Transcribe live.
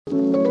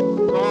Welcome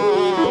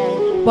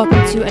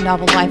to A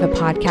Novel Life, a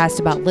podcast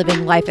about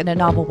living life in a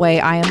novel way.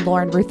 I am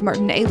Lauren Ruth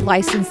Martin, a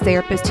licensed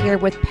therapist here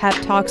with pep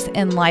talks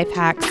and life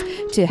hacks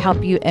to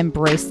help you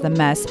embrace the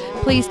mess.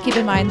 Please keep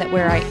in mind that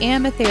where I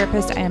am a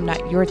therapist, I am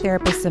not your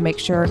therapist, so make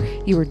sure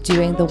you are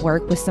doing the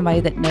work with somebody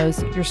that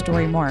knows your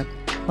story more.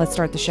 Let's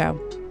start the show.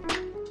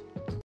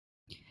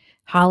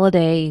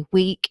 Holiday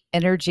week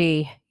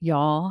energy,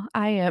 y'all.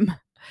 I am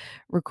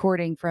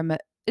recording from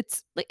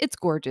it's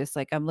gorgeous.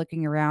 Like, I'm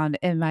looking around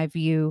and my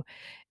view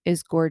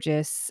is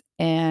gorgeous,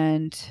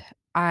 and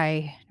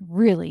I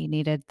really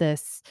needed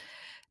this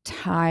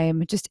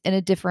time just in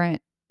a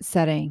different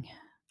setting.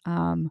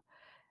 Um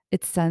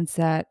it's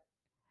sunset.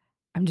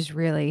 I'm just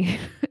really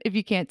if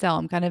you can't tell,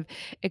 I'm kind of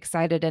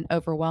excited and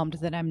overwhelmed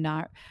that I'm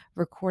not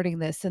recording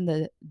this in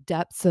the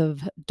depths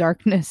of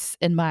darkness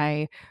in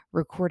my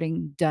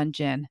recording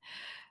dungeon.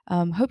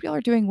 Hope y'all are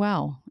doing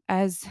well.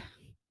 As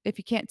if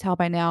you can't tell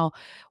by now,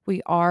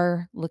 we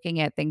are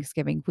looking at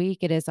Thanksgiving week.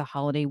 It is a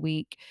holiday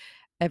week.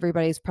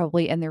 Everybody's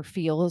probably in their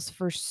feels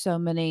for so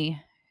many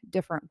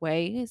different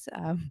ways.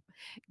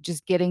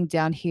 Just getting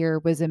down here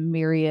was a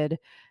myriad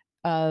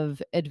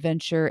of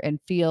adventure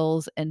and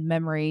feels and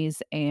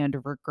memories and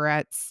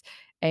regrets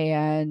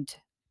and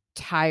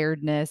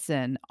tiredness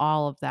and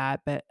all of that.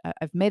 But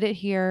I've made it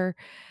here.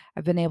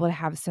 I've been able to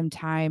have some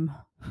time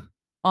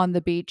on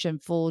the beach in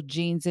full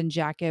jeans and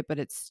jacket, but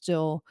it's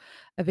still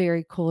a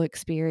very cool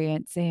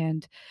experience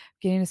and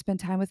getting to spend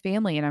time with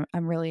family. And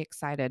I'm really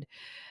excited.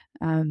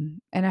 And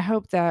I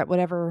hope that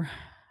whatever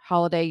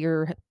holiday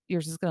yours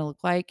is going to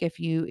look like, if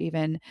you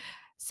even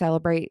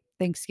celebrate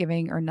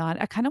Thanksgiving or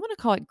not, I kind of want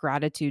to call it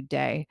Gratitude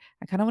Day.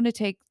 I kind of want to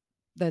take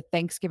the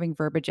Thanksgiving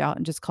verbiage out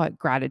and just call it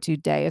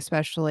Gratitude Day,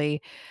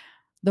 especially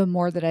the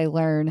more that I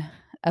learn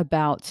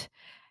about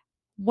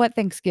what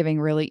Thanksgiving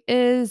really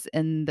is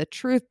and the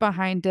truth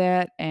behind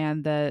it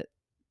and the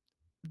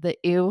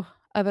ew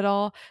of it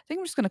all. I think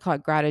I'm just going to call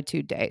it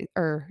Gratitude Day,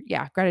 or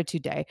yeah,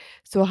 Gratitude Day.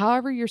 So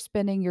however you're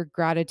spending your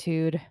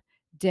gratitude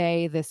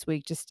day this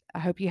week, just I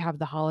hope you have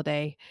the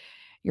holiday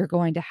you're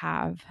going to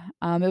have.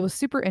 It was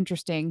super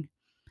interesting.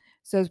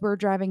 So as we're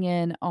driving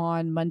in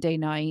on Monday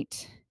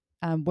night,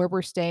 where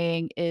we're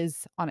staying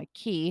is on a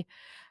key.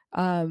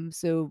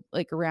 So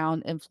like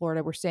around in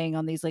Florida, we're staying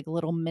on these like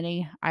little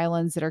mini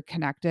islands that are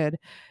connected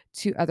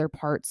to other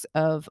parts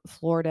of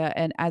Florida.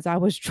 And as I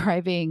was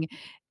driving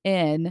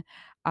in,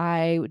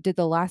 I did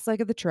the last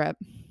leg of the trip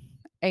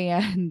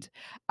and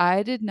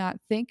I did not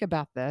think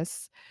about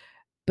this,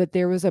 but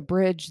there was a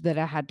bridge that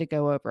I had to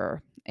go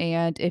over.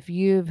 And if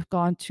you've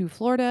gone to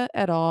Florida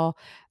at all,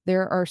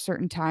 there are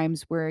certain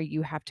times where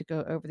you have to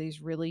go over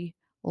these really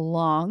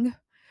long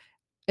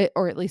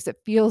or at least it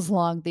feels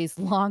long, these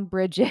long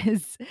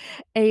bridges.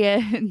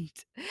 And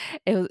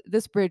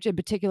this bridge in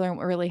particular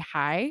went really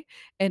high,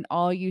 and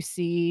all you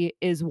see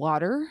is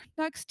water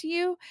next to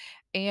you.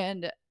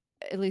 And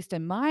at least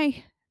in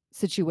my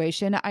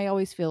situation, I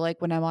always feel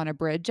like when I'm on a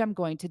bridge, I'm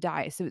going to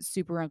die. So it's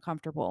super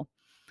uncomfortable.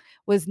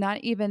 Was not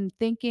even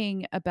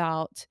thinking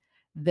about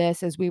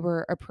this as we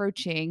were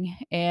approaching,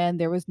 and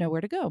there was nowhere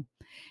to go,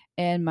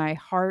 and my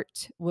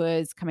heart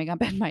was coming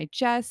up in my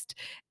chest,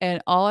 and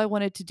all I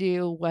wanted to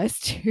do was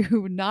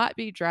to not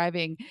be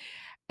driving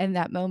in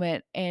that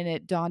moment. And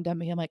it dawned on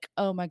me, I'm like,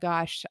 oh my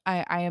gosh,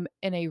 I am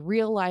in a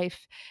real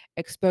life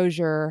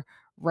exposure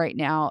right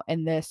now,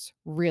 and this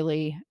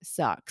really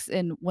sucks.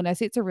 And when I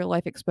say it's a real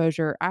life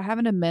exposure, I have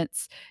an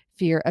immense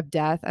fear of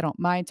death. I don't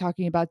mind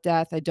talking about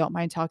death. I don't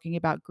mind talking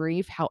about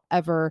grief.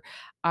 However,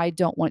 I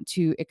don't want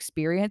to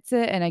experience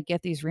it. And I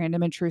get these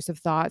random intrusive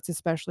thoughts,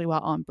 especially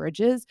while on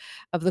bridges,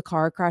 of the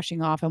car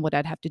crashing off and what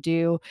I'd have to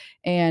do.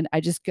 And I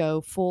just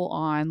go full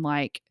on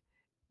like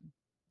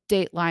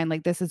Dateline,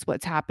 like, this is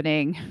what's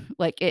happening.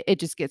 Like, it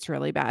just gets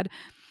really bad.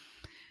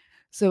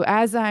 So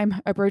as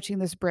I'm approaching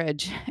this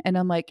bridge and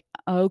I'm like,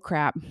 oh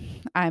crap,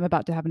 I'm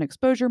about to have an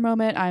exposure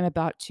moment. I'm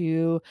about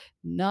to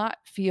not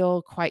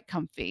feel quite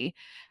comfy.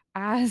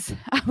 As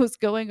I was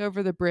going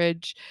over the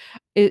bridge,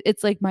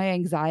 it's like my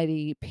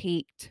anxiety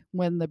peaked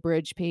when the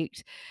bridge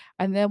peaked.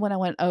 And then when I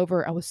went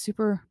over, I was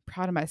super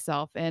proud of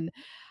myself, and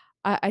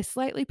I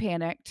slightly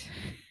panicked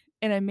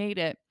and I made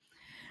it.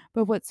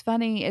 But what's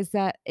funny is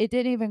that it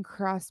didn't even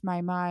cross my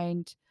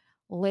mind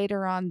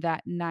later on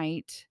that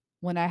night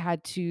when I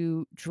had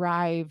to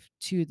drive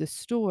to the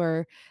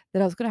store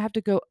that I was going to have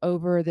to go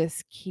over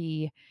this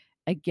key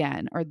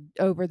again, or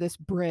over this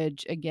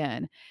bridge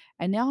again.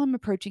 And now I'm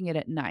approaching it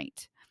at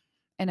night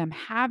and I'm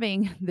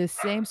having the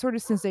same sort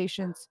of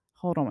sensations.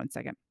 Hold on one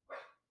second.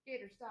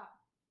 Gator, stop.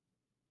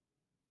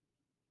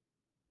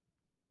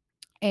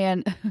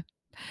 And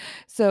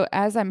so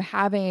as I'm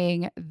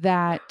having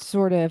that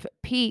sort of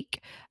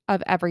peak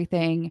of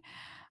everything,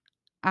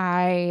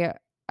 I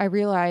I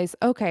realize,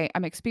 okay,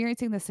 I'm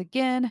experiencing this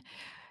again.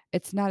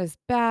 It's not as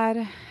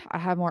bad. I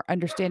have more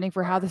understanding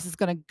for how this is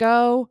going to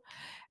go,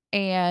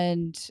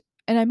 and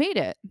I made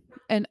it.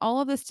 And all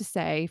of this to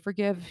say,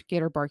 forgive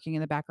Gator barking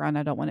in the background.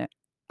 I don't want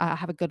to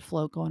have a good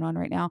flow going on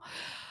right now.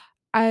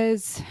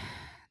 As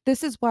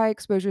this is why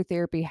exposure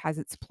therapy has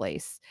its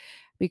place,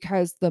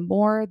 because the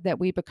more that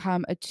we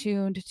become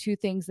attuned to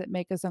things that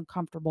make us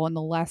uncomfortable and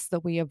the less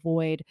that we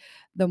avoid,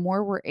 the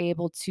more we're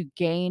able to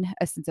gain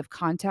a sense of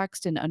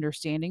context and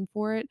understanding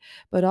for it.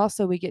 But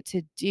also, we get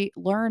to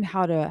learn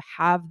how to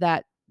have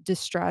that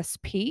distress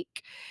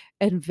peak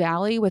and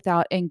valley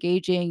without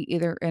engaging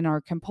either in our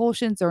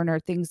compulsions or in our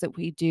things that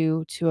we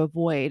do to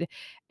avoid.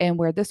 And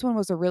where this one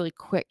was a really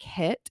quick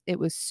hit, it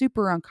was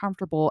super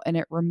uncomfortable and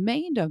it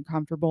remained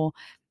uncomfortable,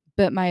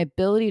 but my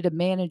ability to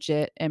manage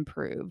it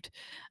improved.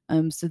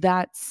 So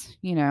that's,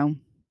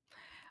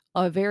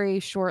 a very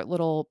short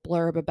little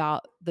blurb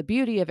about the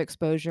beauty of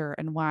exposure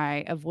and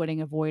why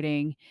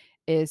avoiding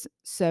is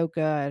so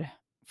good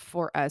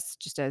for us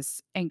just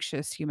as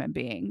anxious human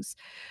beings.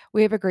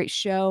 We have a great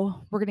show.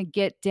 We're going to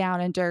get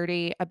down and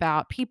dirty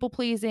about people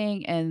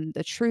pleasing and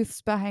the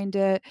truths behind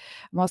it.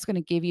 I'm also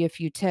going to give you a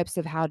few tips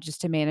of how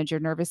just to manage your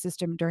nervous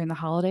system during the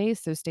holidays.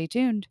 So stay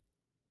tuned.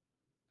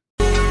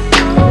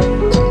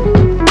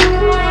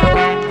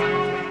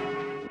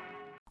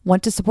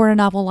 Want to support a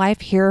novel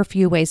life? Here are a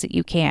few ways that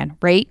you can.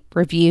 Rate,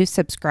 review,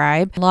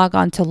 subscribe. Log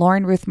on to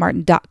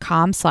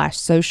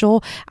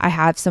laurenruthmartin.com/social. I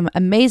have some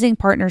amazing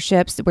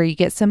partnerships where you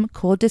get some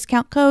cool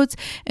discount codes,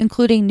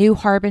 including New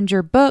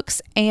Harbinger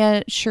books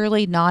and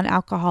Shirley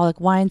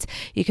non-alcoholic wines.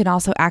 You can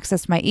also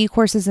access my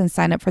e-courses and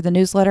sign up for the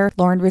newsletter,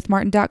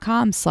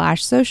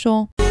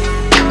 laurenruthmartin.com/social.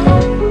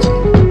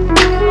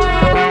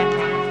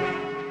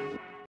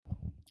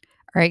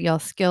 All right, y'all,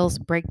 skills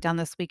breakdown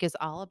this week is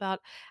all about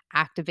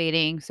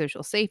activating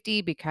social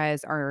safety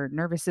because our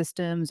nervous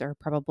systems are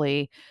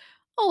probably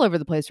all over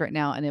the place right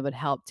now. And it would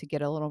help to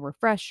get a little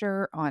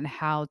refresher on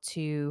how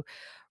to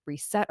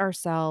reset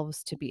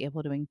ourselves to be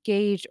able to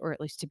engage or at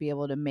least to be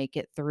able to make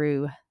it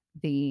through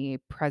the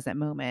present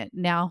moment.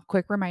 Now,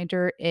 quick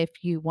reminder,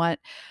 if you want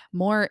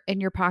more in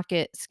your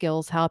pocket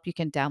skills help, you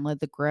can download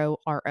the Grow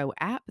RO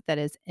app that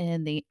is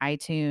in the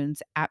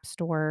iTunes App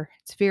Store.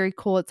 It's very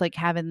cool. It's like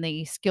having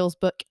the skills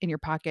book in your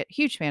pocket.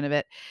 Huge fan of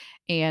it.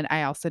 And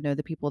I also know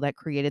the people that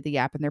created the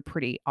app, and they're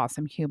pretty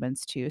awesome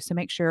humans too. So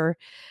make sure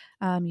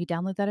you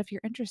download that if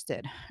you're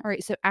interested. All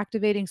right. So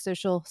activating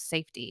social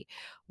safety,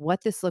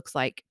 what this looks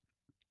like.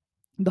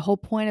 The whole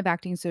point of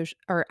acting social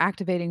or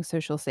activating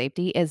social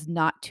safety is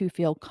not to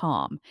feel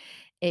calm.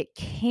 It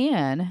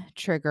can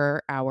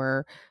trigger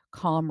our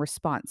calm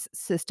response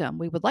system.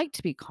 We would like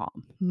to be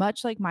calm,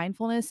 much like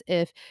mindfulness.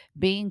 If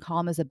being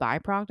calm is a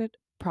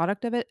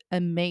product of it,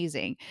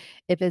 amazing.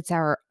 If it's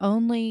our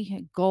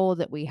only goal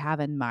that we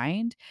have in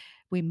mind,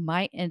 we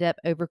might end up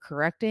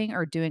overcorrecting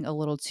or doing a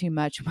little too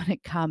much when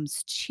it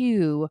comes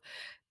to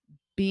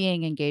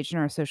being engaged in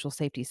our social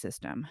safety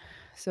system.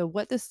 So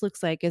what this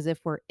looks like is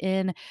if we're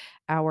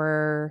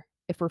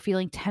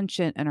feeling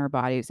tension in our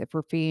bodies, if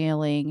we're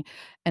feeling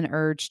an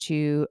urge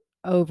to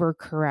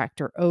overcorrect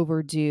or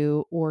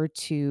overdo or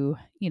to,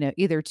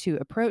 either to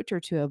approach or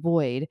to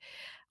avoid,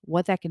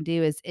 what that can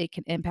do is it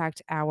can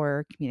impact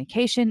our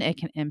communication. It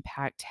can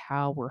impact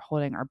how we're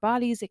holding our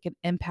bodies. It can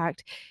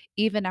impact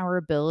even our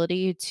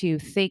ability to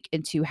think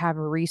and to have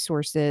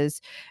resources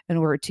in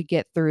order to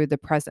get through the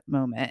present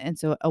moment. And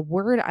so, a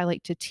word I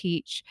like to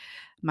teach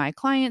my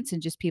clients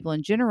and just people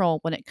in general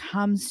when it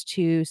comes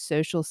to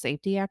social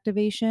safety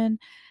activation.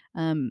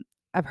 Um,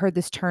 I've heard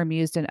this term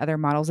used in other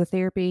models of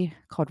therapy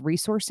called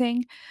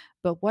resourcing.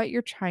 But what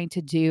you're trying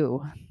to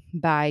do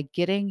by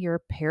getting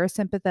your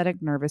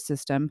parasympathetic nervous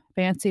system,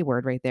 fancy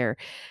word right there,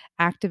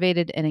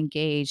 activated and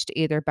engaged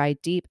either by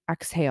deep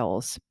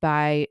exhales,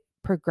 by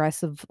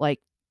progressive like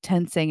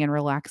tensing and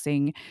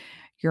relaxing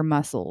your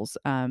muscles,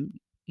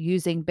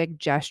 using big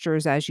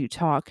gestures as you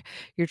talk.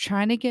 You're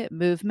trying to get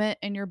movement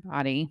in your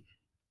body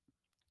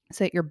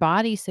so that your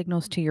body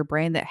signals to your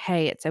brain that,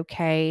 hey, it's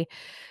okay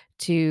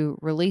to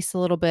release a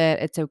little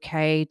bit. It's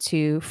okay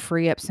to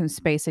free up some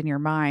space in your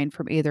mind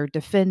from either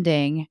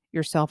defending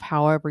yourself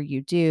however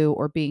you do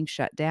or being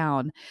shut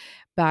down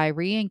by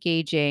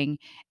re-engaging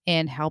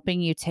and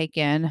helping you take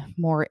in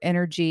more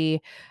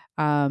energy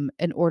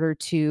in order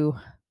to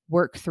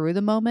work through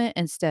the moment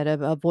instead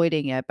of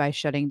avoiding it by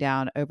shutting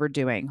down,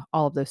 overdoing,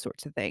 all of those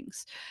sorts of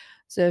things.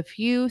 So, a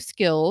few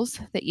skills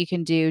that you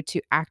can do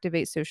to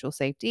activate social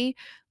safety.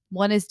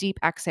 One is deep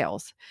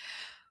exhales.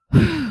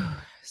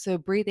 So,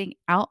 breathing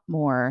out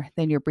more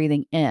than you're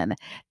breathing in.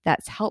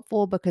 That's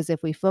helpful because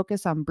if we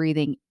focus on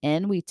breathing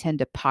in, we tend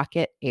to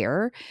pocket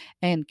air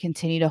and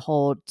continue to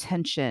hold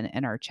tension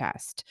in our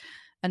chest.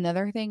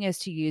 Another thing is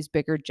to use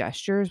bigger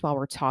gestures while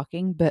we're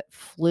talking, but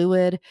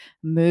fluid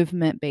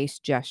movement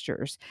based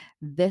gestures.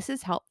 This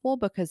is helpful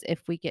because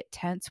if we get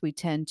tense, we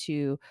tend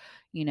to,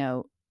 you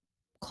know,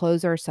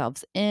 close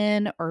ourselves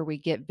in or we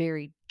get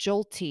very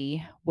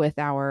jolty with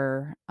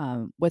our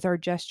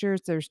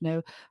gestures. There's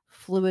no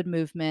fluid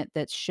movement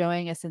that's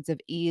showing a sense of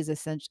ease,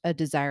 a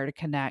desire to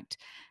connect,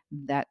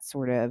 that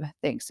sort of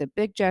thing. So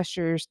big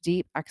gestures,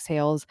 deep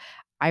exhales,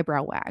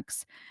 eyebrow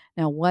wags.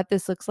 Now what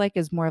this looks like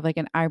is more of like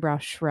an eyebrow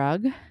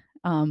shrug.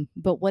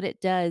 But what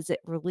it does, it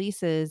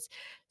releases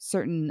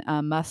certain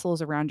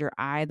muscles around your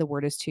eye. The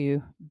word is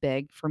too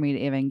big for me to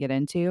even get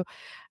into,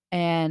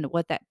 And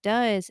what that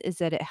does is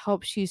that it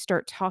helps you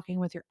start talking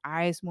with your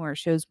eyes more, it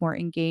shows more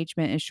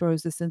engagement, it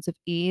shows a sense of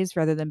ease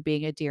rather than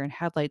being a deer in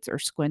headlights or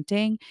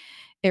squinting.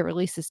 It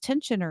releases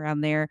tension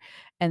around there,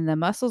 and the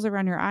muscles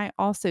around your eye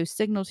also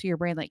signal to your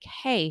brain, like,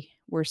 hey,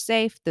 we're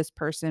safe. This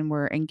person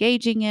we're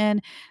engaging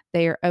in,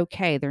 they are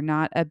okay. They're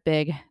not a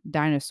big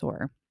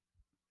dinosaur.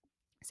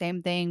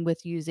 Same thing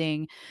with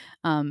using,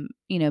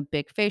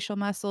 big facial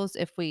muscles.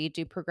 If we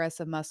do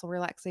progressive muscle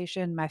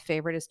relaxation, my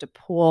favorite is to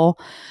pull.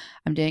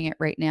 I'm doing it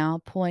right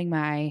now, pulling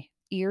my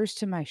ears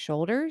to my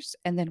shoulders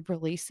and then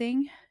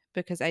releasing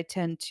because I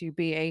tend to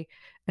be a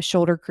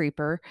shoulder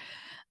creeper.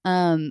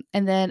 And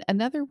then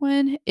another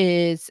one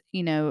is,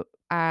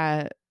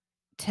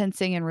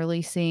 tensing and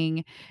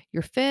releasing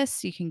your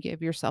fists. You can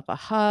give yourself a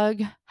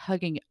hug,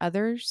 hugging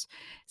others.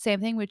 Same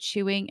thing with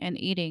chewing and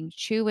eating.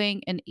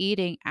 Chewing and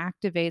eating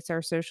activates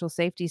our social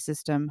safety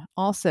system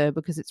also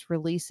because it's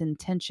releasing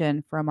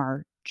tension from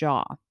our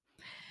jaw.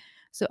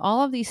 So,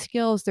 all of these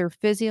skills, they're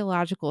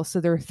physiological. So,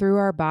 they're through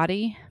our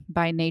body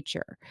by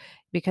nature.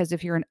 Because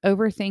if you're an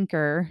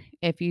overthinker,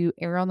 if you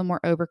err on the more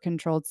over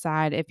controlled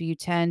side, if you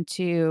tend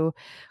to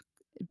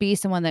be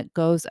someone that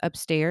goes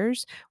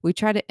upstairs, we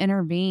try to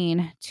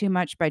intervene too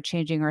much by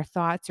changing our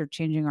thoughts or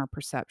changing our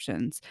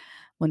perceptions.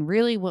 When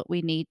really what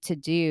we need to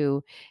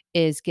do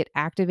is get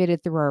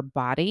activated through our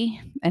body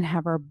and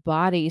have our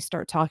body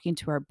start talking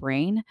to our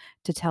brain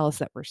to tell us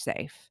that we're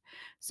safe.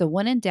 So,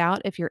 when in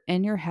doubt, if you're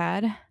in your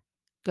head,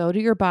 go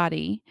to your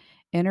body,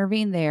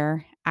 intervene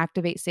there,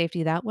 activate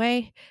safety that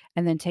way,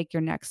 and then take your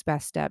next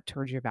best step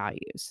towards your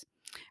values.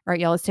 All right,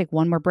 y'all, let's take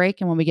one more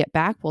break. And when we get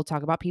back, we'll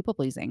talk about people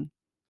pleasing.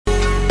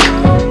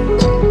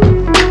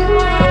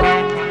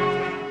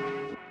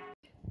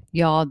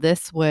 Y'all,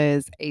 this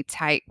was a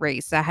tight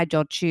race. I had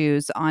y'all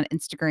choose on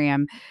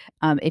Instagram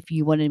if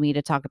you wanted me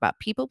to talk about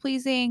people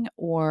pleasing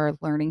or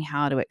learning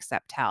how to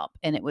accept help.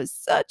 And it was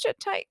such a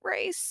tight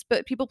race,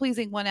 but people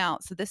pleasing won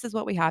out. So, this is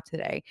what we have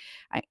today.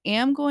 I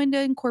am going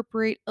to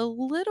incorporate a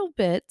little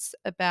bit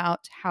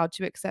about how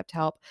to accept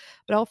help,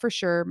 but I'll for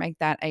sure make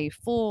that a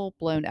full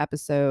blown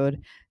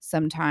episode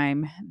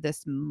sometime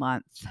this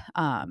month.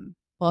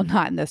 Well,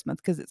 not in this month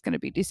because it's going to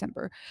be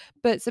December,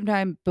 but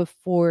sometime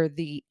before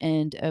the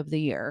end of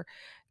the year.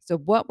 So,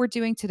 what we're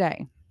doing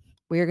today,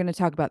 we are going to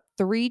talk about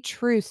 3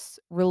 truths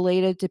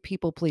related to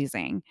people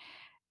pleasing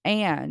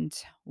and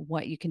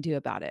what you can do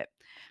about it.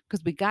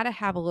 Because we got to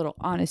have a little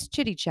honest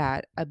chitty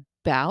chat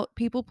about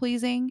people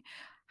pleasing,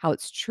 how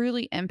it's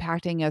truly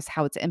impacting us,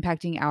 how it's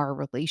impacting our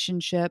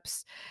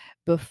relationships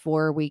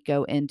before we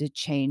go into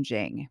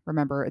changing.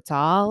 Remember, it's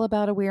all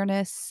about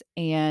awareness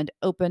and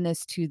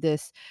openness to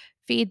this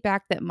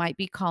feedback that might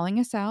be calling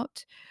us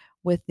out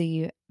with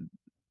the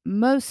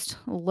most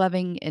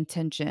loving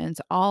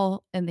intentions,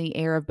 all in the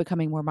air of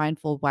becoming more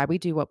mindful of why we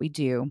do what we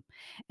do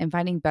and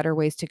finding better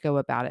ways to go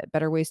about it,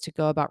 better ways to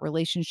go about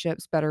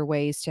relationships, better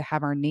ways to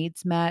have our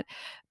needs met,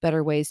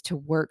 better ways to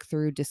work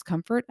through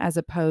discomfort as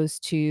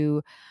opposed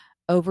to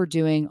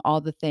overdoing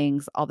all the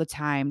things all the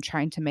time,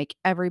 trying to make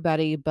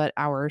everybody but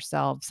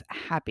ourselves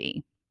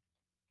happy.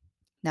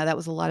 Now, that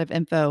was a lot of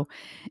info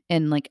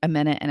in like a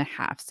minute and a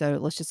half. So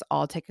let's just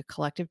all take a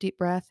collective deep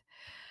breath.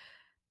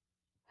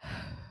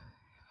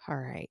 All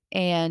right.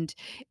 And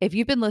if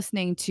you've been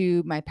listening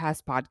to my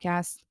past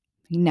podcasts,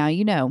 now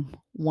you know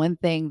one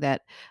thing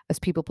that us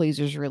people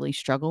pleasers really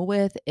struggle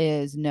with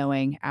is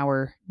knowing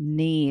our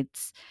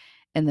needs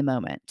in the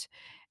moment.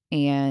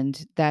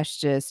 And that's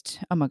just,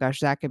 oh my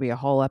gosh, that could be a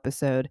whole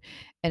episode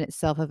in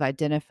itself of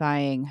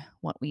identifying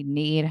what we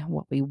need,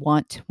 what we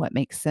want, what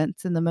makes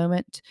sense in the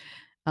moment.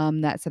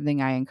 That's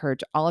something I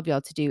encourage all of y'all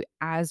to do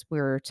as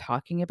we're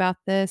talking about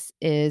this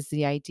is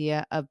the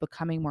idea of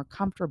becoming more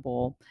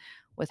comfortable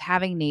with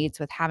having needs,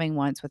 with having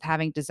wants, with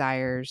having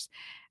desires,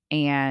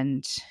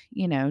 and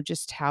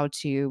just how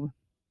to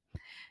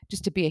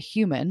just to be a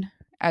human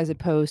as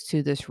opposed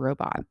to this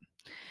robot.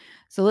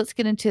 So let's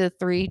get into the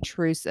 3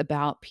 truths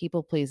about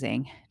people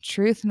pleasing.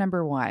 Truth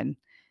number 1,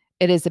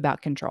 it is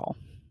about control.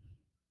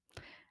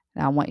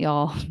 Now I want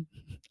y'all,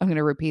 I'm going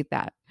to repeat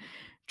that.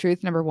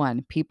 Truth number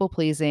 1, people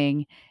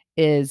pleasing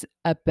is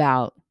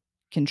about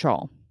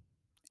control.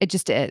 It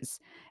just is.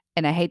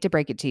 And I hate to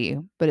break it to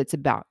you, but it's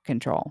about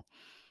control.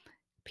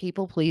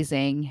 People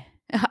pleasing.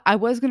 I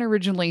was going to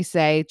originally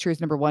say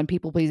truth number 1,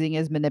 people pleasing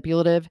is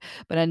manipulative,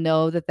 but I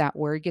know that that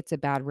word gets a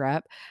bad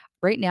rep.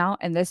 Right now,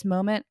 in this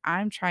moment,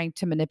 I'm trying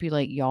to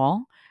manipulate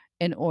y'all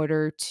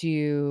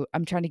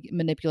I'm trying to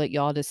manipulate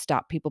y'all to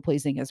stop people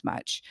pleasing as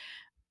much.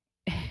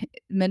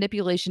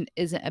 Manipulation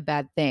isn't a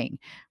bad thing.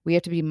 We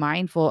have to be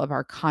mindful of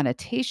our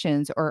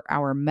connotations or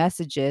our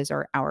messages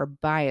or our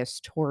bias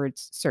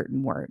towards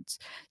certain words.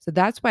 So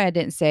that's why I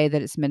didn't say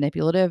that it's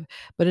manipulative,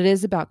 but it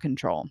is about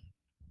control.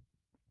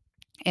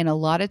 And a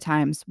lot of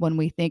times when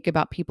we think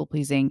about people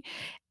pleasing,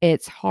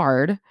 it's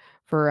hard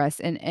for us.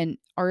 And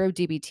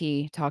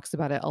RODBT talks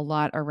about it a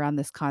lot around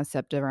this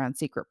concept around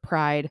secret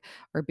pride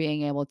or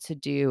being able to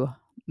do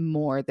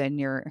more than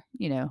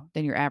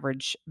than your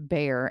average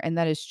bear. And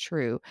that is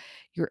true.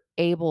 You're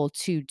able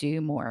to do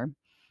more.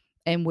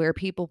 And where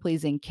people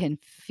pleasing can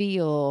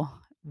feel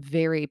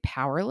very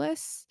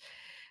powerless.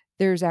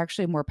 There's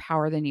actually more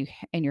power than you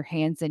in your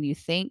hands than you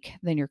think,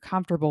 than you're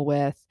comfortable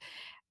with,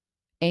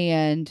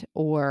 and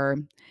or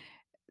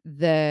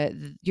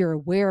you're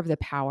aware of the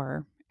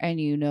power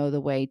and you know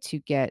the way to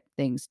get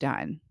things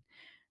done.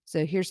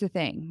 So here's the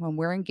thing, when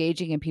we're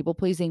engaging in people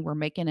pleasing, we're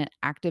making an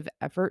active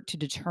effort to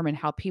determine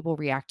how people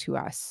react to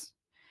us.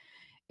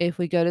 If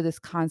we go to this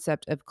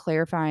concept of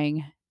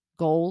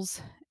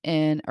goals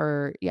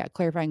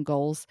clarifying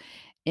goals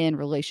in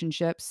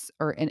relationships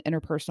or in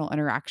interpersonal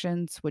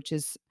interactions, which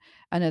is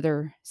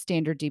another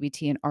standard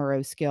DBT and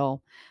RO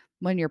skill.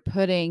 When you're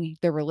putting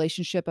the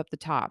relationship up the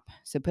top,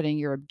 so putting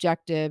your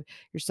objective,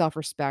 your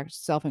self-respect,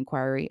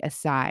 self-inquiry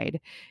aside,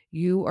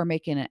 you are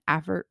making an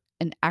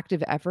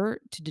active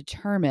effort to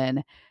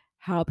determine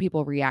how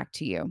people react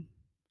to you.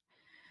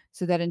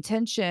 So that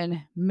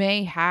intention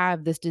may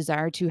have this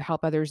desire to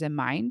help others in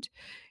mind.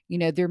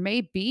 There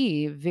may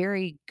be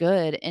very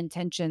good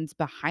intentions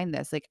behind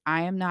this. Like,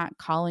 I am not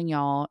calling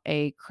y'all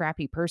a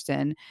crappy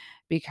person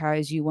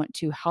because you want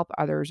to help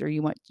others or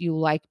you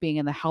like being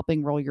in the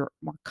helping role. You're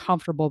more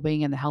comfortable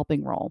being in the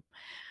helping role.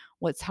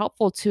 What's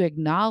helpful to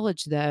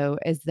acknowledge, though,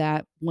 is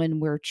that when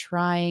we're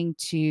trying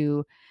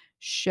to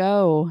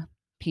show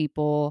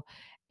people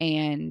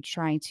and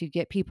trying to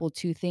get people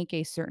to think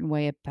a certain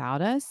way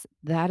about us,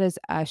 that is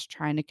us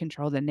trying to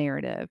control the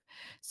narrative.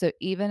 So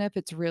even if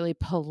it's really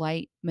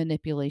polite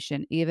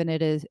manipulation, even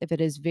if it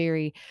is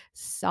very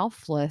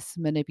selfless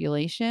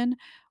manipulation,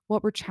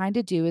 what we're trying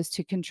to do is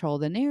to control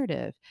the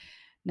narrative.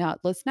 Now,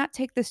 let's not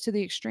take this to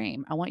the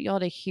extreme. I want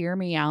y'all to hear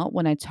me out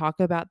when I talk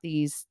about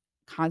these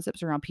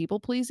concepts around people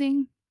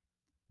pleasing.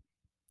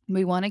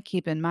 We want to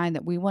keep in mind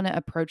that we want to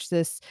approach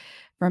this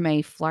from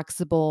a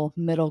flexible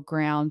middle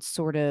ground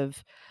sort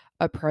of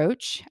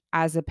approach,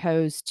 as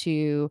opposed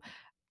to,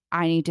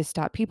 I need to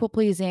stop people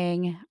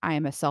pleasing. I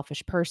am a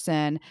selfish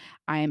person.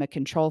 I am a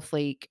control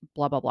freak,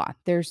 blah, blah, blah.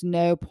 There's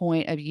no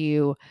point of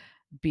you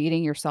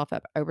beating yourself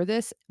up over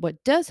this.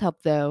 What does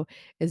help, though,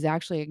 is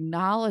actually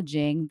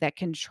acknowledging that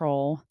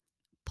control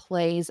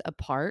plays a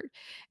part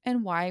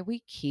and why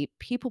we keep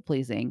people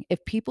pleasing.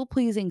 If people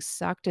pleasing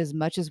sucked as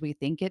much as we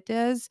think it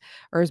does,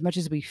 or as much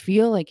as we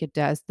feel like it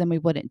does, then we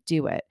wouldn't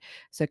do it.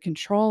 So,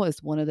 control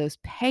is one of those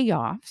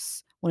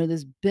payoffs, one of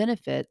those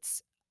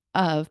benefits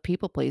of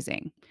people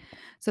pleasing.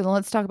 So, then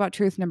let's talk about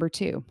truth number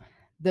two.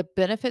 The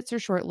benefits are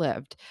short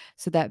lived.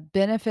 So, that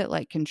benefit,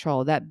 like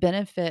control, that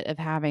benefit of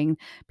having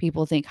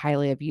people think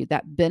highly of you,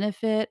 that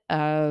benefit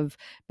of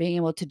being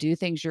able to do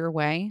things your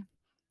way,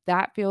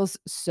 that feels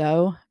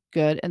so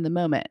good in the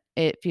moment.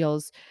 It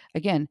feels,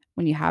 again,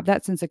 when you have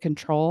that sense of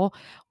control,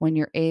 when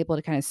you're able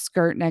to kind of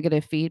skirt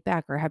negative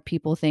feedback or have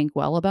people think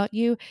well about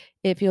you,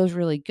 it feels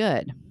really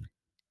good.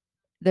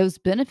 Those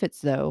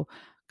benefits, though,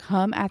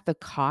 come at the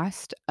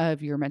cost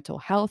of your mental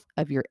health,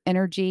 of your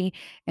energy,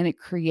 and it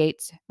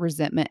creates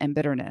resentment and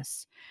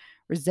bitterness.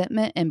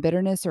 Resentment and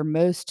bitterness are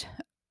most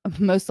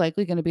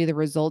likely going to be the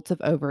results of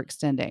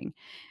overextending.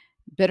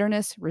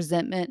 Bitterness,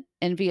 resentment,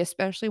 envy,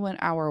 especially when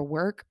our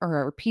work or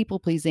our people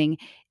pleasing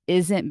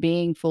isn't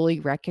being fully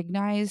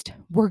recognized,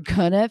 we're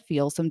gonna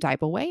feel some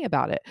type of way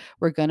about it.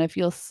 We're gonna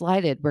feel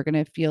slighted. We're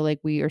gonna feel like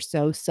we are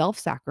so self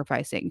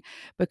sacrificing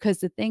because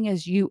the thing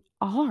is, you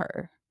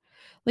are.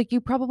 Like,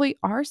 you probably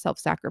are self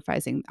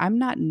sacrificing. I'm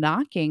not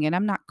knocking and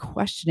I'm not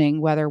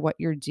questioning whether what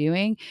you're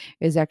doing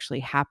is actually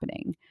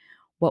happening.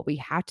 What we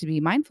have to be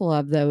mindful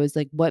of, though, is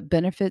like, what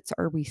benefits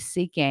are we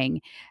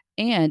seeking?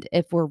 And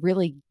if we're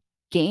really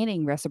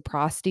gaining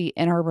reciprocity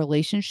in our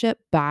relationship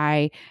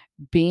by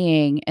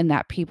being in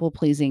that people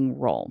pleasing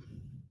role.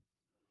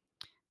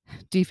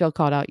 Do you feel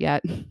called out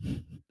yet?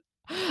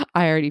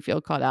 I already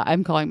feel called out.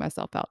 I'm calling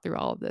myself out through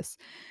all of this.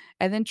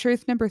 And then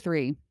truth number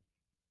three,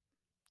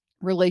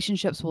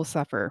 relationships will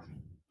suffer.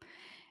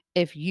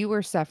 If you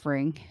are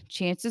suffering,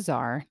 chances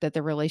are that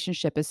the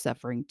relationship is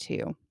suffering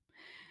too.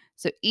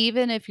 So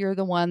even if you're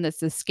the one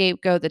that's the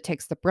scapegoat that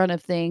takes the brunt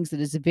of things,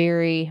 that is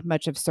very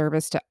much of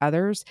service to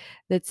others,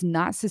 that's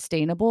not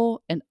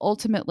sustainable. And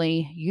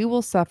ultimately, you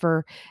will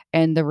suffer,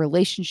 and the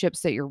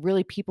relationships that you're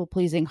really people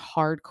pleasing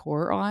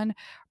hardcore on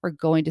are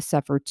going to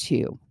suffer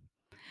too.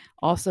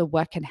 Also,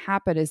 what can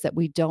happen is that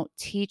we don't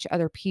teach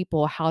other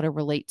people how to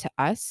relate to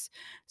us.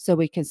 So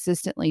we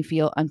consistently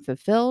feel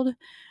unfulfilled.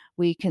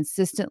 We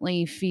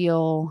consistently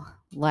feel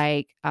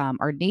like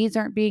our needs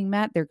aren't being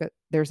met.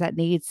 There's that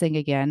needs thing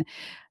again.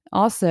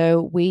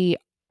 Also,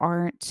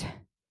 aren't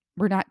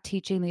we're not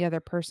teaching the other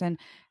person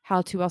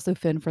how to also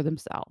fend for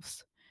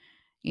themselves.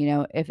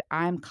 If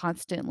I'm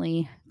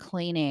constantly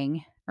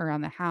cleaning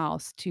around the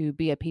house to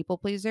be a people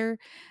pleaser,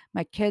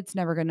 my kid's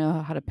never going to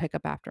know how to pick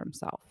up after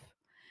himself.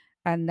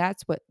 And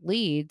that's what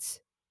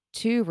leads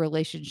to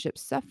relationship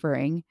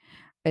suffering,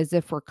 is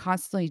if we're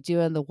constantly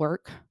doing the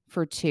work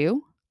for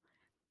two,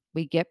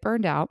 we get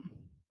burned out,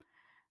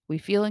 we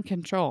feel in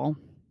control,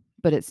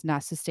 but it's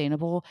not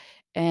sustainable.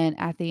 And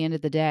at the end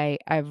of the day,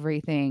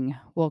 everything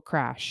will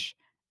crash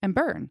and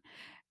burn.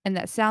 And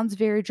that sounds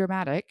very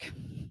dramatic.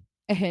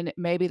 And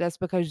maybe that's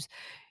because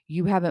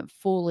you haven't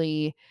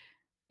fully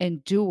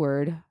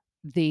endured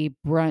the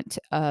brunt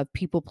of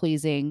people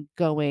pleasing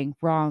going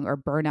wrong or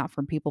burnout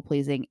from people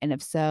pleasing? And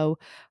if so,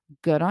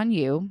 good on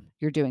you.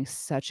 You're doing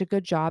such a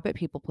good job at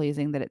people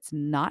pleasing that it's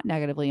not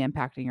negatively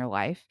impacting your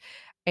life.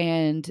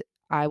 And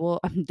I will,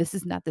 this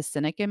is not the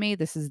cynic in me,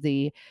 this is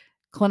the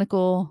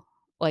clinical,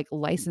 like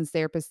licensed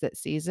therapist that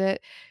sees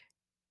it.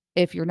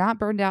 If you're not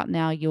burned out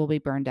now, you will be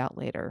burned out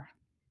later.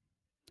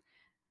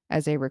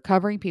 As a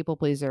recovering people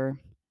pleaser,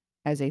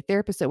 as a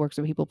therapist that works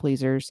with people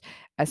pleasers,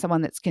 as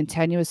someone that's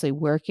continuously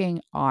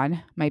working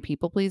on my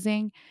people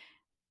pleasing,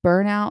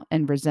 burnout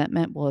and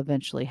resentment will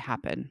eventually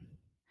happen.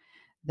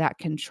 That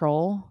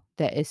control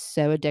that is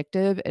so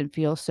addictive and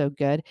feels so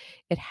good,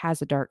 it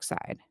has a dark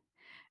side.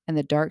 And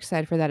the dark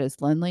side for that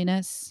is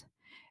loneliness.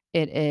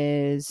 It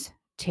is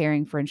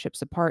tearing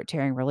friendships apart,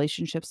 tearing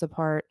relationships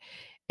apart.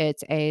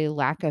 It's a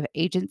lack of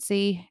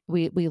agency.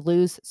 We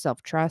lose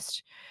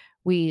self-trust.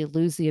 We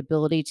lose the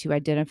ability to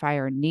identify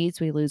our needs.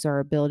 We lose our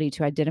ability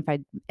to identify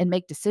and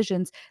make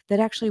decisions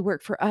that actually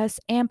work for us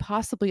and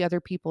possibly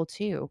other people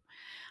too.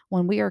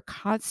 When we are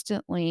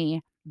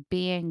constantly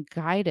being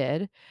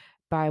guided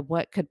by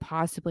what could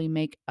possibly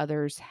make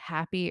others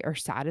happy or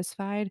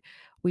satisfied,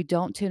 we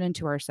don't tune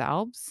into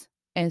ourselves.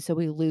 And so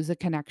we lose a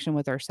connection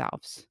with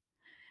ourselves.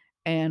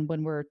 And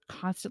when we're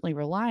constantly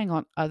relying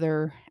on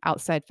other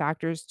outside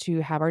factors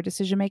to have our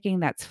decision making,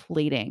 that's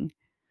fleeting.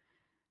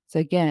 So,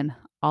 again,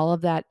 all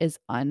of that is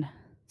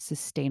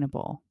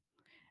unsustainable.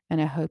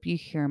 And I hope you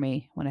hear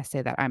me when I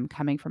say that I'm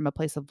coming from a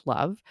place of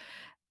love,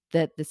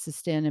 that the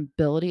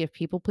sustainability of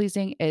people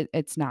pleasing,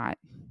 it's not.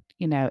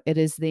 It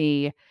is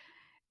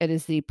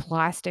the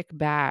plastic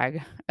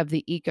bag of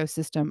the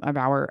ecosystem of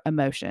our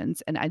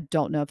emotions, and I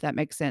don't know if that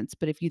makes sense,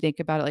 but if you think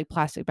about it, like,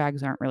 plastic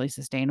bags aren't really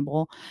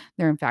sustainable.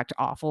 They're, in fact,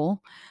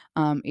 awful.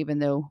 Even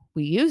though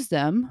we use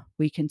them,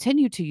 we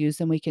continue to use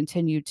them, we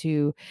continue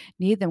to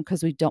need them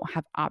because we don't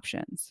have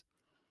options.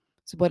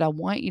 So what I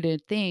want you to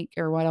think,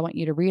 or what I want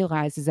you to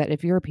realize, is that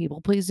if you're a people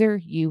pleaser,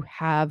 you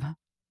have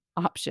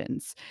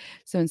options.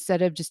 So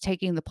instead of just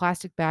taking the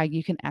plastic bag,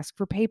 you can ask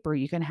for paper,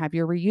 you can have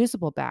your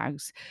reusable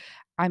bags.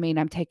 I mean,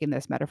 I'm taking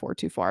this metaphor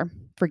too far.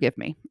 Forgive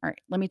me. All right,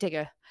 let me take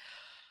a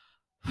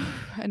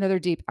another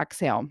deep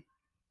exhale.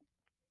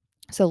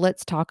 So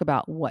let's talk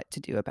about what to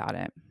do about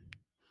it.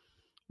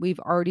 We've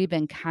already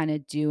been kind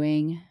of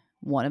doing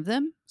one of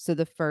them. So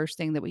the first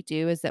thing that we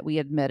do is that we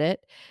admit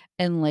it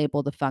and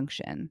label the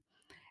function.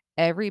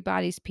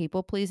 Everybody's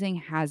people pleasing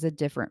has a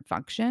different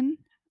function.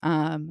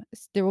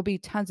 There will be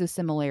tons of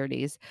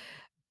similarities,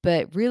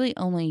 but really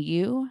only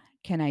you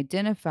can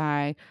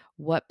identify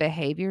what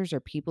behaviors are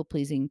people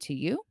pleasing to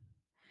you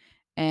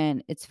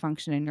and its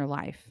function in your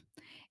life.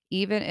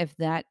 Even if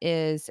that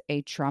is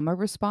a trauma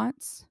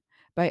response,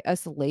 by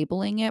us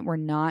labeling it, we're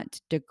not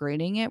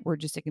degrading it, we're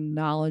just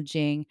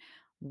acknowledging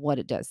what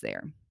it does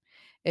there.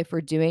 If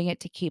we're doing it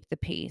to keep the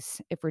peace,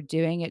 if we're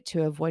doing it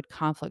to avoid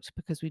conflict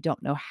because we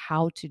don't know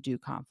how to do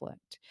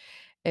conflict,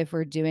 if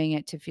we're doing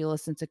it to feel a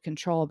sense of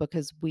control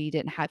because we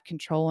didn't have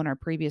control in our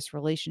previous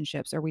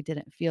relationships or we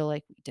didn't feel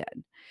like we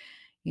did,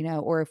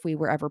 or if we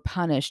were ever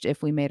punished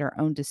if we made our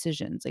own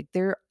decisions. Like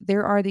there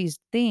are these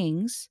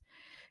things,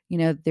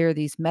 there are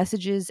these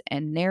messages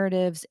and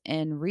narratives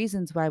and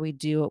reasons why we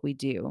do what we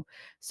do.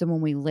 So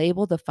when we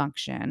label the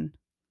function,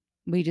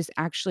 we just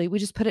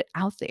put it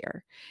out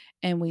there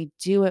and we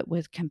do it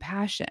with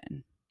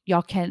compassion.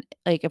 Y'all can,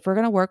 like, if we're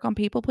going to work on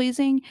people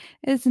pleasing,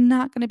 it's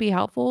not going to be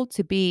helpful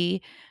to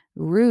be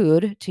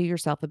rude to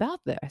yourself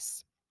about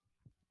this,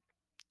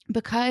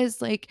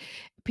 because, like,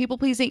 people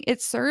pleasing,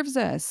 it serves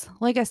us.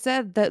 Like I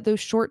said, that those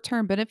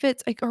short-term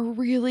benefits, like, are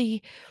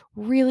really,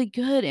 really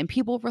good, and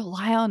people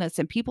rely on us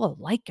and people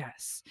like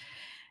us.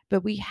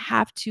 But we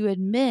have to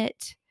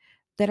admit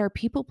that our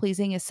people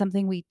pleasing is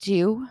something we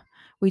do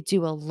a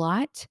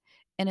lot,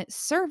 and it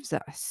serves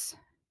us.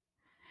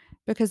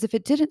 Because if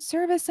it didn't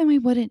serve us, then we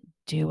wouldn't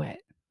do it.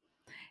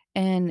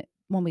 And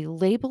when we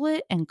label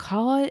it and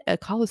call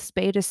a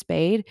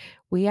spade,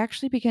 we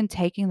actually begin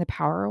taking the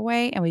power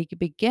away, and we could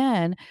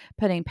begin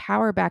putting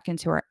power back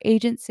into our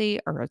agency,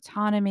 our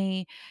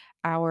autonomy,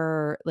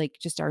 our, like,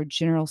 just our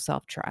general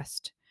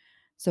self-trust.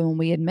 So when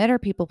we admit our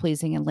people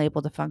pleasing and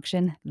label the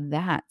function,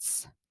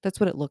 that's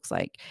what it looks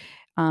like.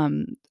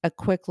 A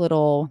quick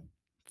little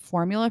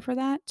formula for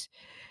that: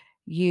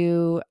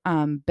 you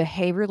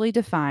behaviorally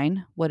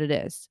define what it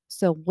is.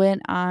 So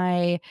when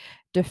I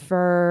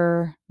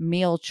defer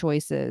meal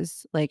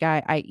choices, like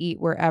I eat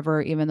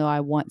wherever, even though I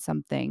want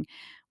something.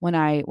 When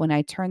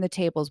I turn the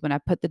tables, when I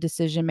put the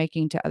decision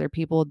making to other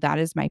people, that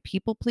is my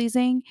people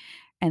pleasing,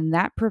 and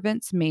that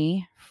prevents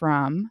me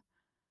from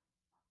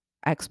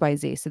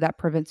XYZ. So that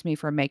prevents me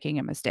from making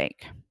a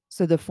mistake.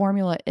 So the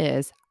formula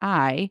is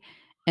I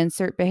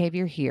insert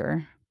behavior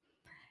here,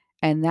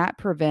 and that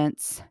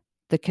prevents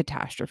the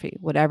catastrophe,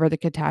 whatever the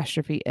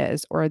catastrophe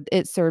is, or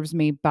it serves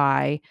me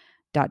by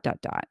dot,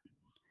 dot, dot.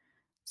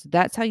 So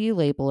that's how you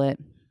label it,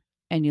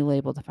 and you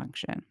label the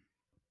function.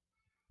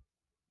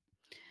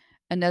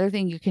 Another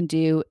thing you can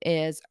do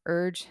is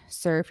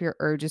surf your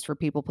urges for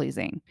people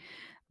pleasing.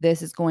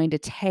 This is going to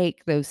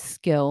take those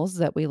skills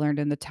that we learned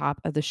in the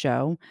top of the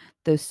show,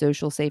 those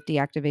social safety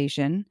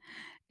activation,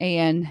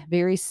 and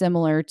very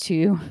similar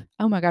to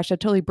oh my gosh, I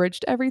totally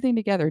bridged everything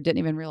together, didn't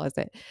even realize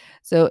it.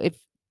 So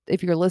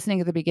if you're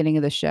listening at the beginning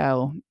of the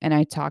show and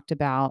I talked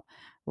about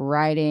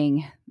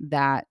riding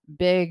that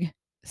big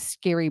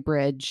scary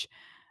bridge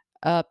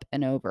up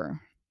and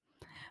over,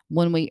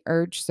 when we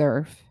urge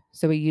surf,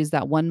 so we use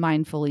that one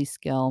mindfully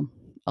skill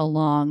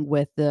along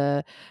with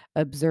the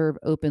observe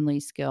openly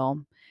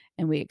skill,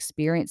 and we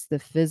experience the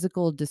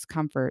physical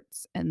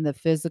discomforts and the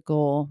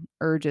physical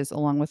urges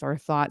along with our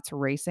thoughts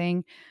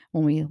racing.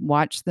 When we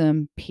watch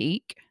them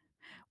peak,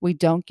 we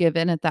don't give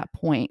in at that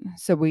point.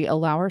 So we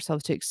allow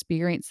ourselves to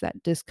experience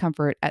that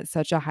discomfort at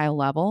such a high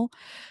level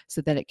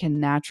so that it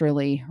can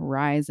naturally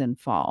rise and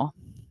fall.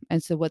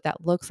 And so what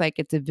that looks like,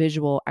 it's a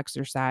visual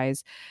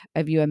exercise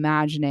of you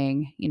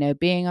imagining,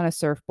 being on a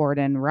surfboard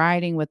and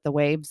riding with the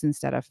waves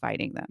instead of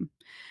fighting them.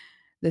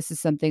 This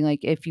is something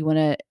like if you want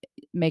to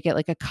make it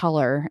like a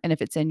color, and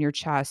if it's in your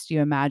chest,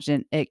 you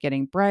imagine it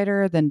getting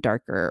brighter than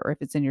darker, or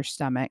if it's in your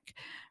stomach,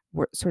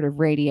 we're sort of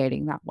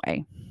radiating that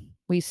way.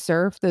 We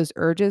surf those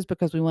urges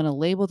because we want to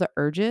label the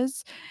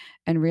urges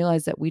and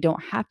realize that we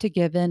don't have to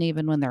give in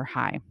even when they're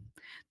high.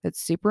 That's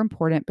super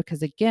important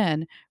because,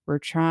 again, we're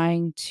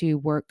trying to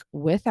work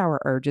with our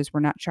urges.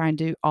 We're not trying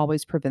to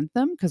always prevent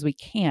them because we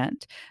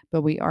can't,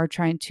 but we are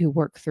trying to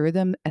work through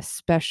them,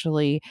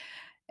 especially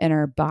in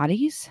our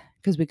bodies,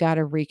 because we got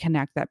to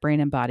reconnect that brain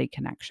and body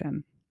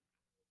connection.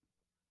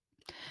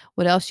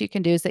 What else you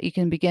can do is that you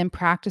can begin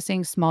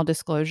practicing small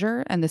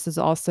disclosure, and this is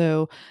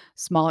also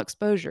small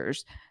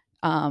exposures.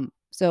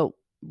 So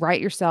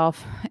write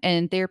yourself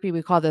in therapy,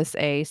 we call this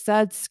a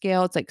SUD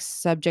scale. It's like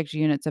subject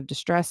units of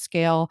distress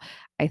scale.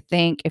 I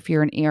think if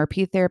you're an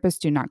ERP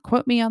therapist, do not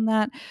quote me on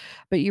that,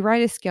 but you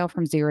write a scale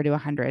from 0 to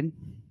 100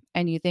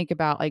 and you think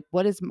about like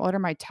what are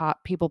my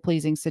top people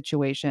pleasing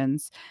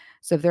situations.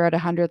 So if they're at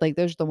 100, like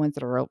those are the ones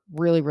that are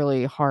really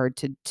really hard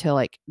to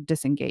like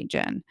disengage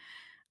in,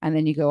 and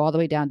then you go all the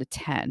way down to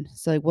 10.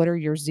 So, like, what are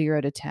your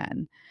 0 to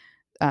 10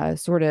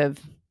 sort of,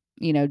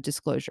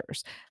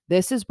 disclosures?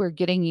 This is where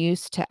getting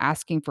used to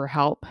asking for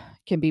help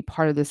can be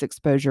part of this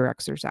exposure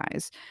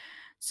exercise.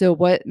 So,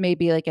 what may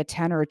be like a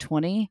 10 or a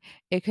 20,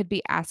 it could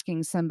be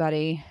asking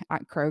somebody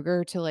at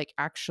Kroger to like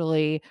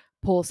actually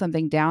pull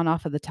something down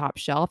off of the top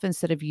shelf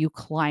instead of you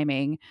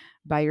climbing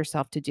by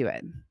yourself to do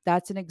it.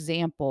 That's an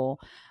example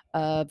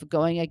of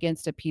going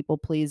against a people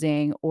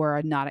pleasing or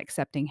a not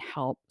accepting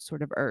help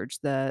sort of urge.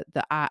 The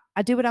I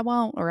do what I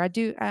want, or I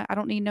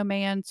don't need no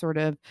man sort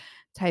of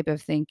type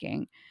of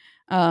thinking.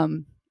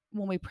 Um,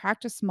 when we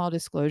practice small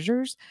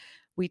disclosures,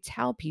 we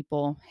tell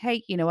people,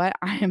 "Hey, you know what?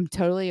 I am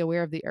totally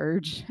aware of the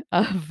urge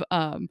of,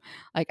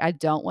 like, I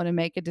don't wanna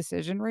make a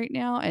decision right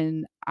now,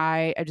 and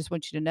I just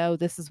want you to know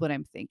this is what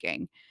I'm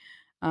thinking."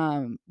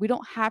 We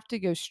don't have to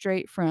go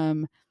straight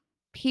from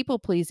people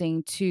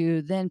pleasing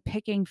to then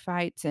picking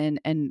fights and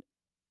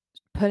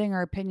putting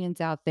our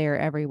opinions out there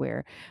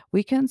everywhere.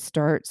 We can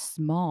start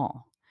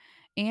small.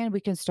 And we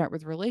can start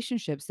with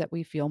relationships that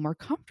we feel more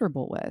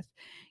comfortable with.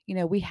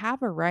 We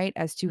have a right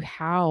as to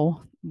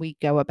how we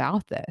go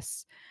about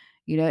this.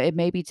 It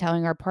may be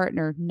telling our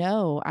partner,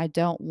 no, I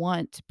don't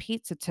want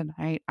pizza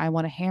tonight. I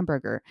want a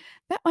hamburger.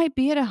 That might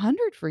be at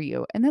 100 for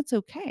you, and that's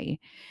okay.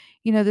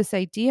 This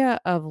idea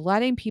of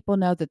letting people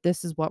know that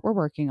this is what we're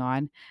working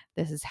on,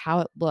 this is how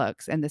it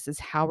looks, and this is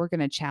how we're going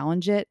to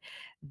challenge it.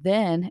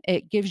 Then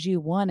it gives you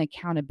one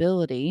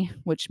accountability,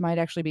 which might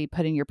actually be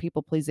putting your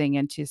people pleasing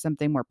into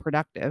something more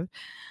productive,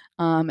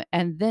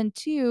 and then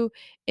two,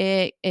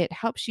 it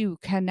helps you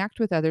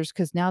connect with others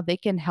because now they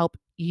can help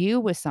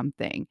you with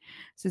something.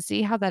 So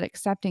see how that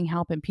accepting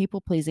help and people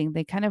pleasing,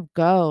 they kind of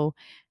go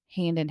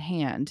hand in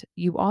hand.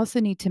 You also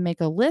need to make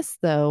a list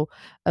though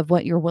of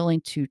what you're willing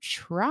to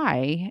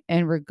try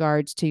in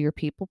regards to your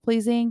people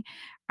pleasing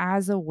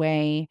as a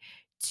way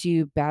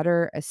to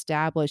better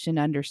establish an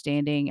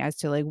understanding as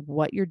to like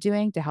what you're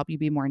doing to help you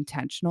be more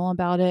intentional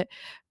about it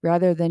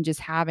rather than just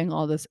having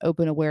all this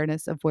open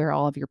awareness of where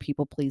all of your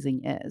people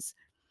pleasing is.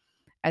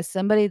 As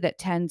somebody that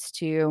tends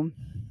to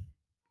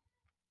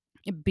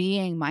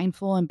being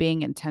mindful and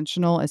being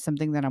intentional is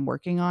something that I'm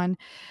working on.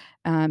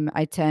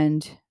 I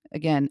tend,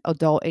 again,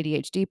 adult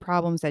ADHD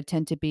problems, I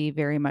tend to be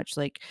very much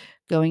like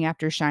going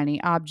after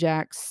shiny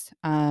objects.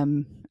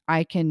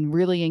 I can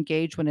really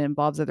engage when it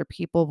involves other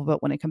people,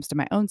 but when it comes to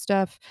my own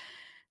stuff,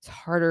 it's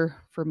harder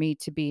for me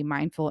to be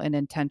mindful and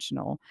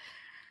intentional.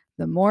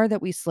 The more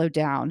that we slow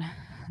down,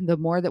 the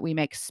more that we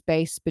make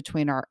space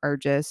between our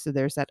urges. So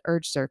there's that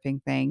urge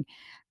surfing thing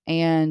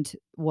and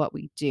what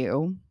we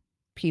do,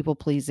 people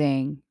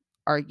pleasing,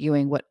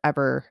 arguing,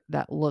 whatever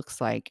that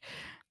looks like.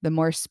 The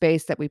more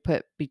space that we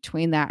put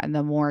between that and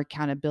the more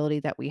accountability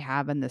that we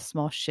have and the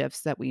small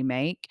shifts that we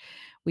make,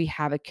 we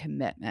have a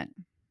commitment.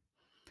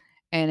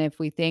 And if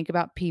we think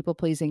about people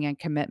pleasing and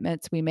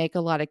commitments, we make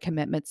a lot of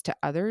commitments to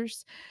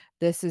others,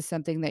 this is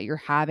something that you're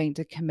having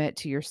to commit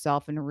to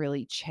yourself and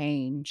really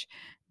change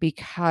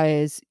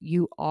because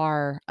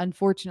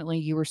unfortunately,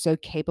 you were so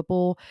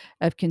capable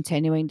of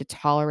continuing to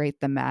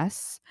tolerate the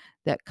mess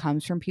that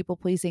comes from people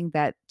pleasing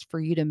that for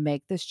you to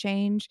make this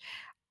change,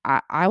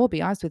 I will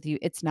be honest with you,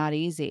 it's not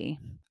easy.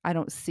 I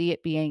don't see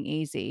it being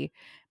easy.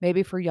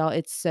 Maybe for y'all,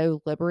 it's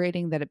so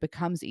liberating that it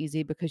becomes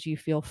easy because you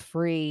feel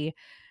free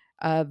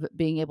of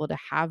being able to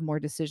have more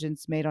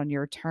decisions made on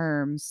your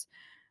terms,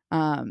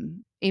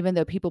 even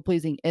though people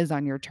pleasing is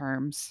on your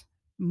terms,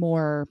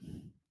 more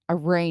a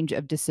range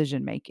of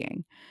decision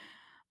making.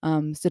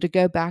 So to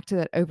go back to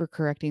that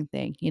overcorrecting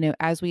thing,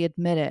 as we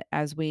admit it,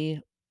 as we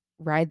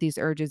ride these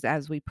urges,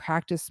 as we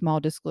practice small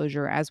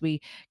disclosure, as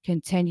we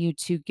continue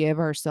to give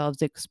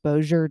ourselves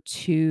exposure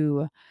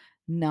to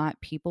not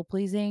people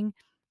pleasing,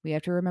 we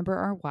have to remember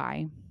our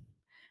why.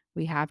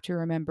 We have to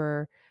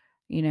remember,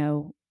 you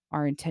know,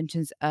 our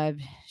intentions of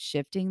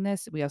shifting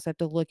this. We also have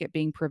to look at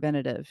being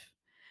preventative.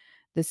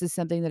 This is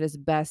something that is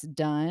best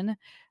done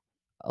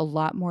a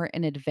lot more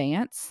in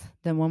advance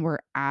than when we're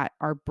at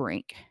our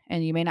brink.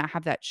 And you may not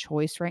have that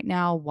choice right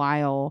now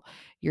while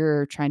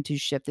you're trying to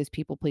shift this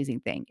people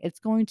pleasing thing. It's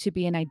going to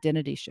be an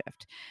identity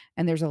shift.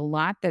 And there's a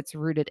lot that's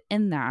rooted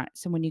in that.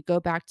 So when you go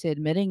back to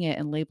admitting it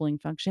and labeling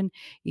function,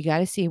 you got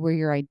to see where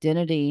your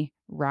identity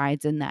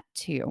rides in that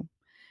too.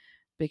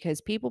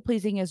 Because people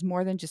pleasing is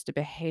more than just a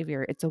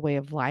behavior, it's a way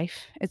of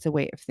life, it's a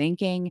way of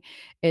thinking,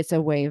 it's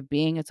a way of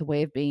being, it's a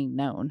way of being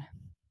known.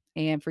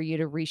 And for you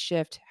to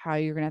reshift how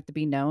you're going to have to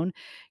be known,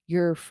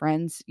 your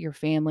friends, your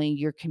family,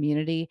 your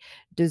community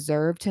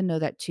deserve to know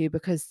that too,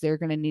 because they're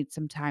going to need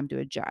some time to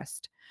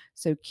adjust.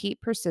 So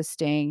keep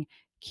persisting,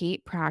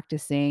 keep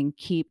practicing,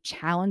 keep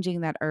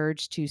challenging that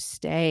urge to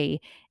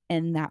stay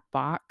in that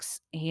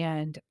box.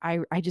 And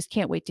I just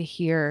can't wait to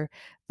hear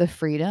the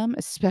freedom,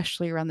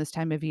 especially around this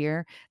time of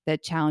year,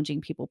 that challenging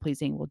people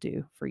pleasing will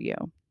do for you.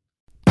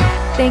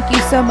 Thank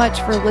you so much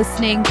for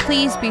listening.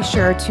 Please be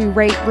sure to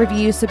rate,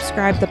 review,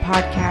 subscribe the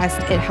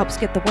podcast. It helps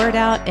get the word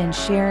out, and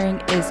sharing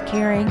is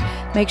caring.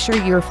 Make sure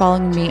you're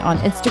following me on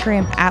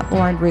Instagram at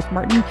Lauren Ruth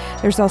Martin.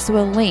 There's also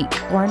a link,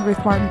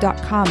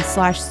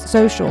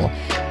 laurenruthmartin.com/social.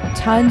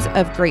 Tons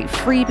of great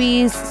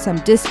freebies, some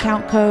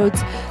discount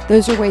codes.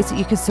 Those are ways that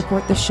you can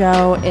support the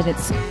show, and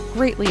it's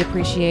greatly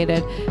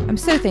appreciated. I'm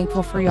so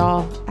thankful for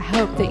y'all. I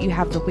hope that you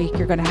have the week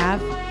you're going to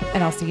have,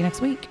 and I'll see you next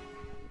week.